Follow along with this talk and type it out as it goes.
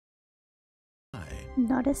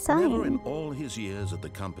Not a Never in sign. all his years at the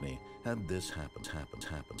company had this happened.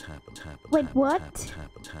 Wait, what?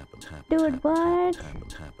 Dude, what?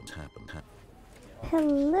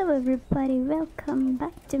 Hello everybody, welcome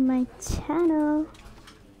back to my channel.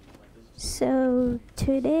 So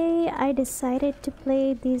today I decided to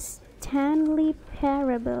play this Stanley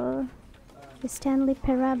Parable. The Stanley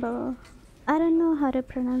Parable. I don't know how to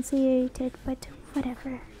pronunciate it, but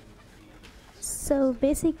whatever. So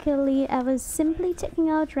basically I was simply checking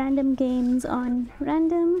out random games on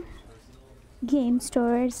random game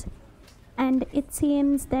stores, and it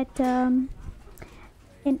seems that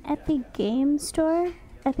in Epic Game Store,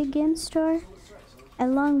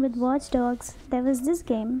 along with Watch Dogs, there was this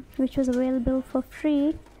game which was available for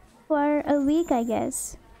free for a week, I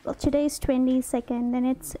guess. Well, today is 22nd and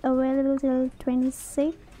it's available till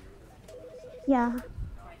 26th. Yeah.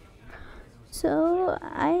 So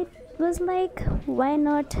I was like, why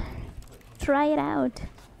not try it out?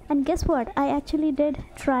 And guess what? I actually did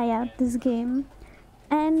try out this game.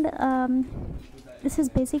 And this is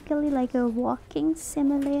basically like a walking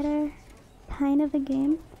simulator kind of a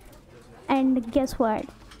game. And guess what?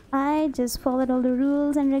 I just followed all the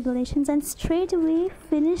rules and regulations and straight away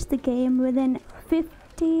finished the game within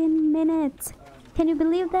 15 minutes. Can you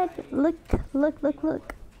believe that? Look.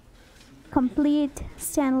 Complete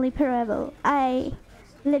Stanley Parable. I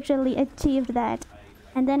literally achieved that.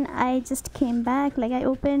 And then I just came back, like I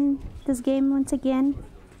opened this game once again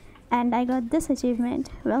and I got this achievement,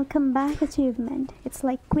 welcome back achievement. It's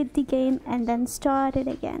like quit the game and then start it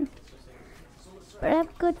again. But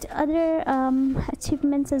I've got other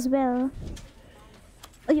achievements as well.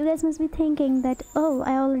 Oh, you guys must be thinking that, oh,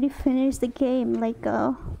 I already finished the game, like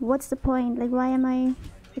what's the point, like why am I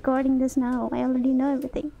recording this now? I already know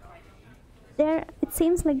everything. It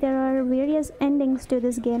seems like there are various endings to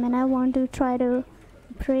this game and I want to try to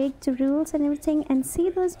break the rules and everything and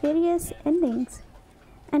see those various endings.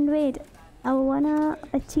 And wait, I wanna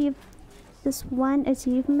achieve this one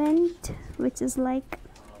achievement, which is like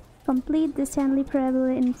complete the Stanley Parable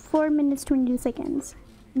in 4 minutes 22 seconds,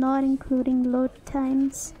 not including load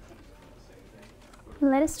times.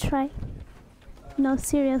 Let us try. No,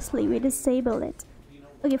 seriously, we disable it.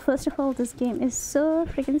 Okay, first of all, this game is so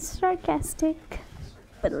freaking sarcastic,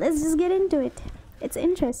 but let's just get into it. It's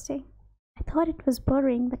interesting. I thought it was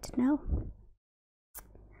boring, but no.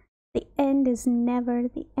 The end is never,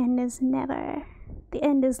 the end is never. The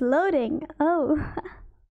end is loading. Oh,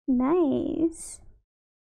 nice.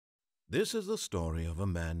 This is the story of a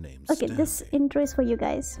man named Okay, Stanley. this intro is for you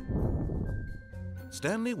guys.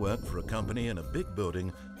 Stanley worked for a company in a big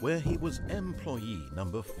building where he was employee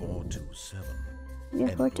number 427. We are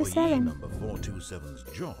Employee 427. number 427's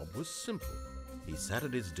job was simple. He sat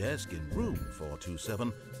at his desk in room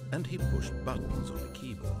 427 and he pushed buttons on a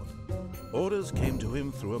keyboard. Orders came to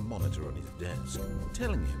him through a monitor on his desk,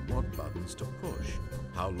 telling him what buttons to push,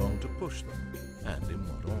 how long to push them, and in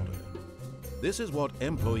what order. This is what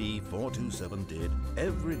employee 427 did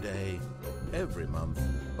every day, every month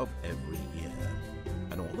of every year.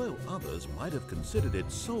 And although others might have considered it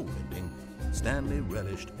soul-winning, Stanley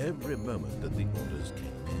relished every moment that the orders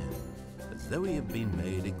came in, as though he had been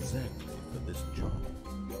made exactly for this job.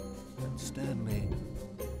 And Stanley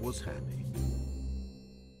was happy.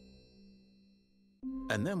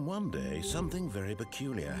 And then one day, something very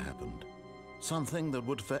peculiar happened. Something that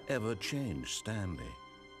would forever change Stanley.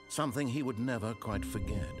 Something he would never quite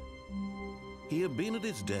forget. He had been at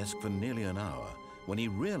his desk for nearly an hour when he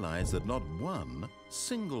realized that not one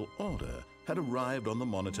single order had arrived on the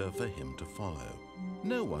monitor for him to follow.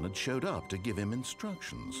 No one had showed up to give him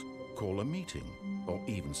instructions, call a meeting, or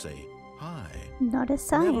even say hi. Not a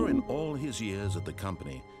sign. Never in all his years at the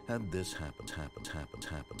company had this happened.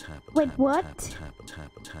 Wait, what?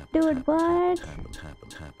 Dude, what?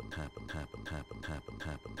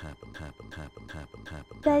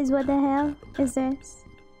 Guys, what the hell is this?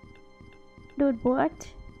 Dude, what?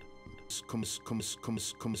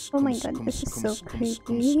 Oh my god, this is so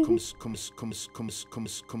creepy. No.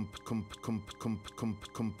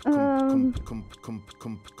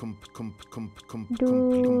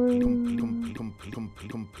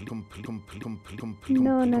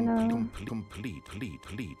 Complete?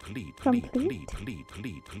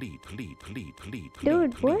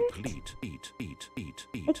 Dude, what?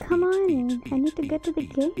 Hey, come on, I need to get to the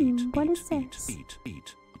game. What is this?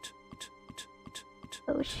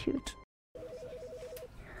 Oh shoot.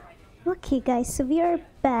 Okay guys, so we are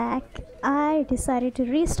back. I decided to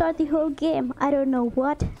restart the whole game. I don't know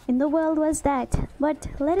what in the world was that, but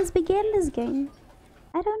let us begin this game.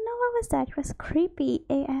 I don't know what was that. It was creepy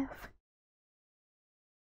AF.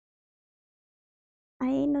 I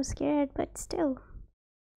ain't no scared, but still.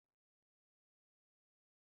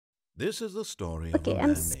 This is the story Okay, of a I'm man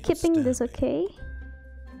named skipping this, Stanley. okay?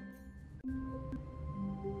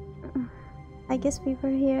 I guess we were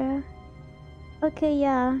here. Okay,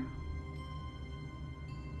 yeah.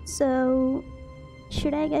 So,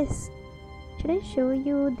 should I show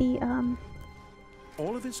you the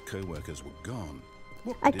All of his co-workers were gone.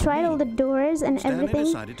 What I could it tried all the mean? doors and Stanley everything.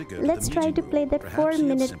 decided to go to the Let's try meeting to room. play that Perhaps he had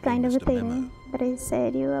 4-minute simply kind of a missed a thing memo. that I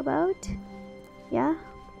said you about. Yeah?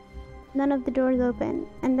 None of the doors open.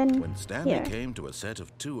 And then When Stanley here. came to a set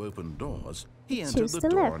of 2 open doors, he entered Choose the the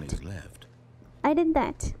door on left. his left. I did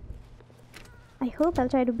that. I hope I'll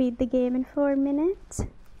try to beat the game in 4 minutes.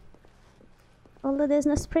 Although there's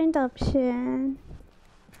no sprint option.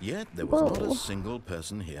 Yet there was not Whoa. a single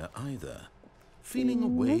person here either. Feeling a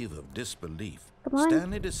wave of disbelief, Come on.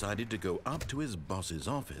 Stanley decided to go up to his boss's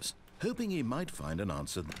office, hoping he might find an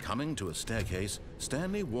answer. Coming to a staircase,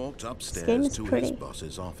 Stanley walked game upstairs is to his pretty.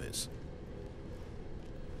 boss's office.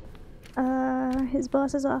 His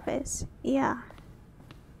boss's office. Yeah.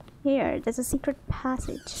 Here, there's a secret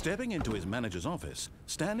passage. Stepping into his manager's office,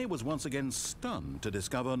 Stanley was once again stunned to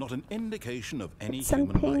discover not an indication of any human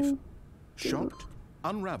life. Something. Shocked,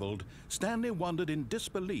 unraveled, Stanley wondered in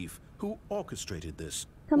disbelief who orchestrated this.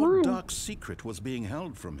 Come what on. dark secret was being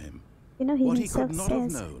held from him? You know, he What he himself could not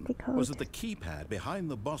have says known the code. was that the keypad behind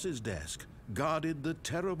the boss's desk guarded the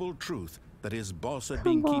terrible truth that his boss had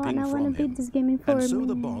been Come on, keeping I from want to him. beat this game in 4 And so minutes.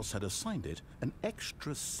 the boss had assigned it an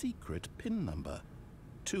extra secret PIN number,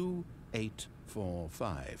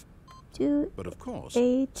 2845. 2, But of course,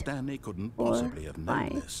 8, Stanley couldn't 4, possibly have known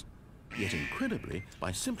 5. this. Yet incredibly,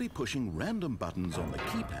 by simply pushing random buttons on the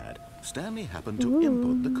keypad, Stanley happened to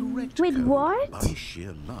input the correct Wait, code what? by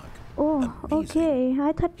sheer luck. Oh, Amazing. okay.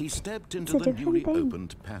 I thought He stepped it's into a the different newly thing.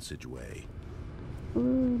 opened passageway.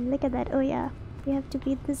 Ooh, look at that. Oh yeah, we have to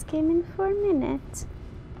beat this game in 4 minutes.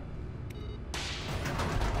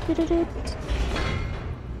 Du-du-du-du.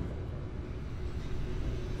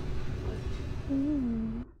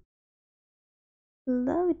 Ooh.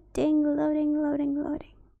 Loading, loading, loading, loading.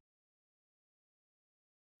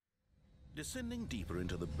 Descending deeper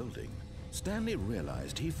into the building, Stanley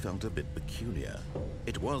realized he felt a bit peculiar.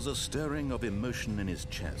 It was a stirring of emotion in his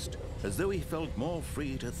chest, as though he felt more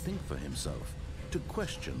free to think for himself, to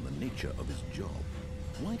question the nature of his job.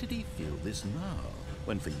 Why did he feel this now,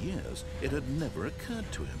 when for years it had never occurred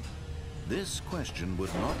to him? This question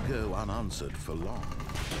would not go unanswered for long.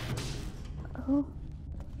 Oh,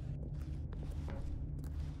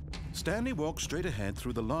 Stanley walked straight ahead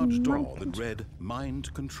through the large door Mind that read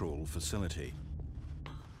Mind Control Facility.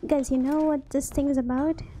 guys, you know what this thing is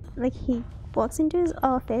about? Like, he walks into his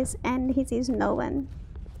office and he sees no one.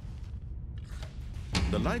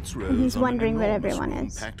 The lights rose He's on an wondering where enormous everyone room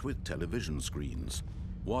is. packed with television screens.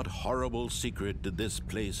 What horrible secret did this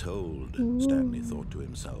place hold? Stanley thought to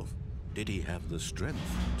himself. Did he have the strength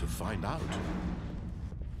to find out?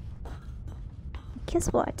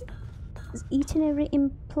 Guess what? Each and every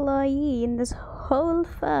employee in this whole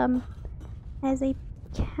firm has a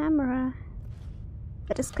camera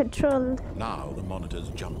that is controlled. Now the monitors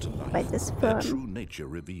jumped to life, By this their firm. true nature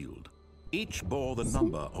revealed. Each bore the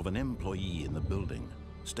number of an employee in the building,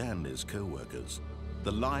 Stanley's co-workers.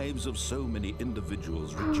 The lives of so many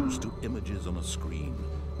individuals reduced to images on a screen,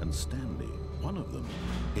 and Stanley, one of them,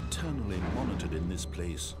 eternally monitored in this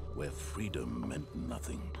place where freedom meant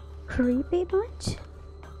nothing. Creepy much?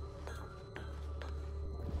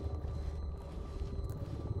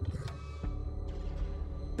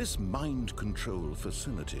 This mind control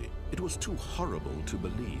facility, it was too horrible to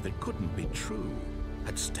believe. It couldn't be true.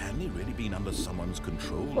 Had Stanley really been under someone's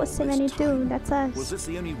control all this 472, time? that's us. Was this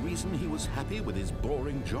the only reason he was happy with his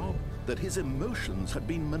boring job? That his emotions had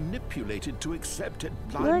been manipulated to accept it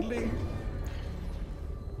blindly? Look.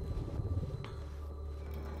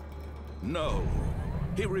 No.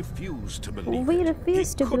 He refused to believe We it.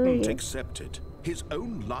 refuse to He couldn't believe. accept it. His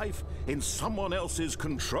own life in someone else's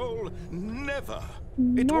control? Never.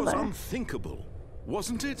 It was Never. unthinkable,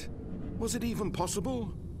 wasn't it? Was it even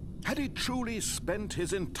possible? Had he truly spent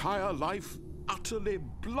his entire life utterly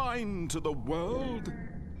blind to the world?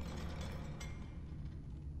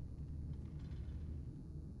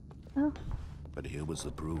 Oh, But here was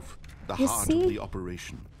the proof. The You heart see? of the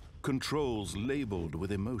operation. Controls labeled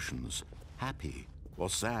with emotions. Happy or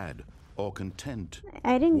sad or content.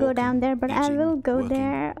 I didn't go Walking, down there, but I eating, will go working,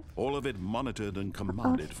 there. All of it monitored and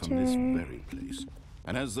commanded from this After very place.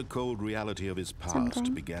 And as the cold reality of his past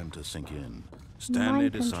sometime. began to sink in, Stanley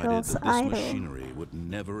Mind decided controls that this idle. machinery would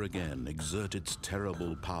never again exert its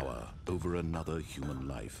terrible power over another human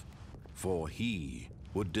life. For he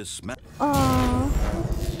would dismantle. Oh.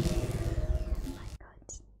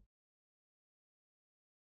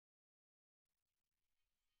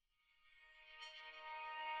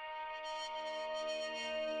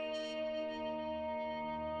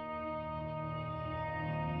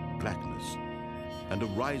 blackness and a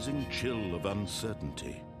rising chill of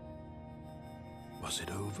uncertainty. Was it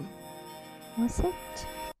over? Was it?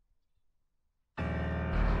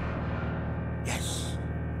 Yes.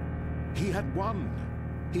 He had won.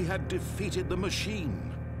 He had defeated the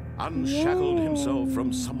machine, unshackled himself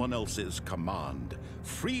from someone else's command.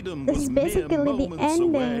 Freedom This was is mere basically the moments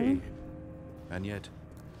away. ending. And yet,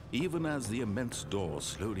 even as the immense door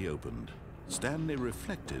slowly opened, Stanley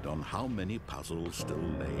reflected on how many puzzles still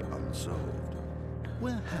lay unsolved.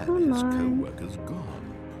 Where had his co-workers gone?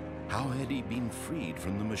 How had he been freed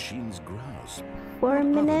from the machine's grasp? 4 What other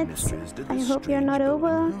minutes. mysteries did I this hope you're strange not building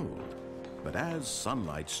over. hold? But as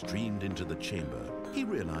sunlight streamed into the chamber, he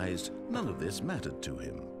realized none of this mattered to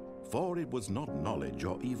him, for it was not knowledge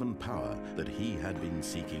or even power that he had been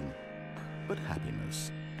seeking, but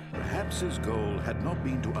happiness. Perhaps his goal had not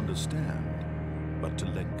been to understand, but to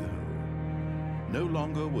let go. No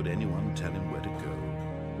longer would anyone tell him where to go,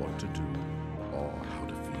 what to do, or how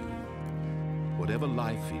to feel. Whatever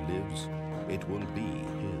life he lives, it will be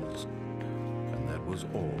his. And that was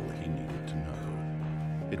all he needed to know.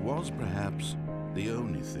 It was perhaps the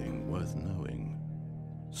only thing worth knowing.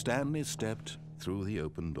 Stanley stepped through the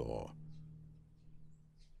open door.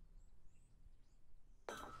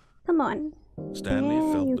 Come on. Stanley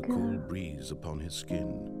There felt you the go. cool breeze upon his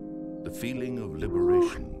skin, the feeling of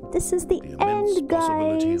liberation, This is the the immense end,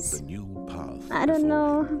 possibility guys. of the new path. I don't before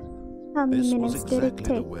know him. how many This was minutes did it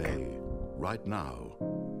exactly the take. way, right now,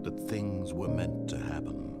 that things were meant to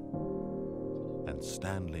happen. And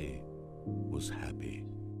Stanley was happy.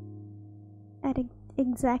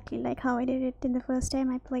 Exactly like how I did it in the first time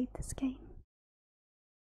I played this game.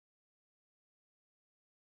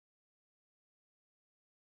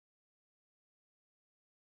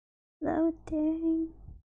 Loading.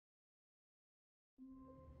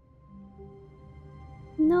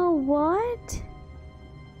 No, what?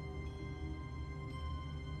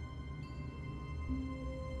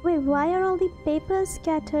 Wait, why are all the papers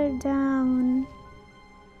scattered down?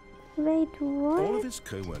 Wait, what? All of his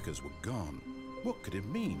co-workers were gone. What could it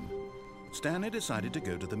mean? Stanley decided to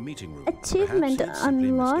go to the meeting room. Achievement Perhaps he'd simply missed a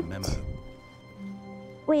unlocked. memo.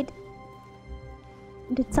 Wait,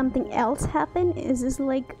 did something else happen? Is this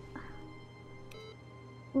like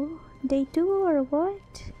day 2 or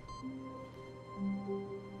what?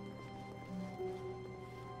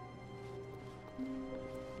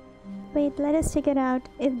 Wait, let us check it out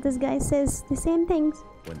if this guy says the same things.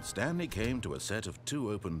 When Stanley came to a set of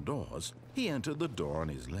 2 open doors, he entered the door on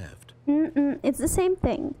his left. It's the same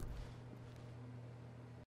thing.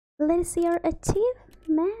 Let us see our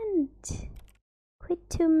achievement. Quit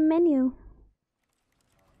to menu.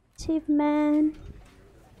 Achievement.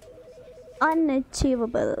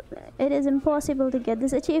 Unachievable. It is impossible to get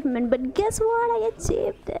this achievement, but guess what? I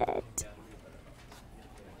achieved it.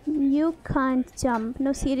 You can't jump.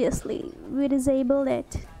 No, seriously. We disabled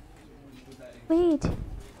it. Wait.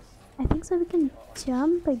 I think so we can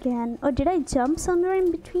jump again. Or did I jump somewhere in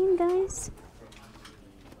between, guys?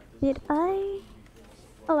 Did I?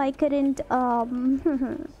 Oh, I couldn't, I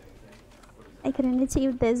couldn't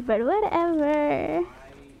achieve this, but whatever.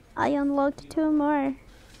 I unlocked 2 more.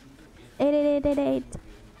 88888.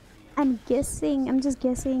 I'm just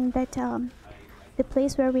guessing that, the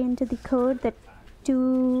place where we entered the code, that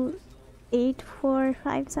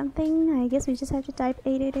 2845 something, I guess we just have to type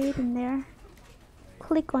 888 in there.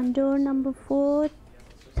 Click on door number 4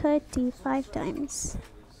 35 times.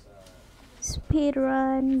 Speed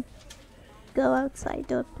run. Go outside.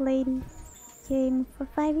 Don't play the game for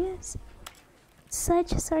 5 years.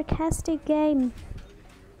 Such a sarcastic game.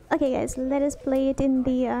 Okay, guys, let us play it in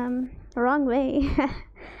the wrong way.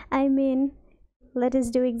 I mean, let us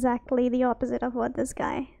do exactly the opposite of what this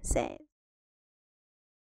guy says.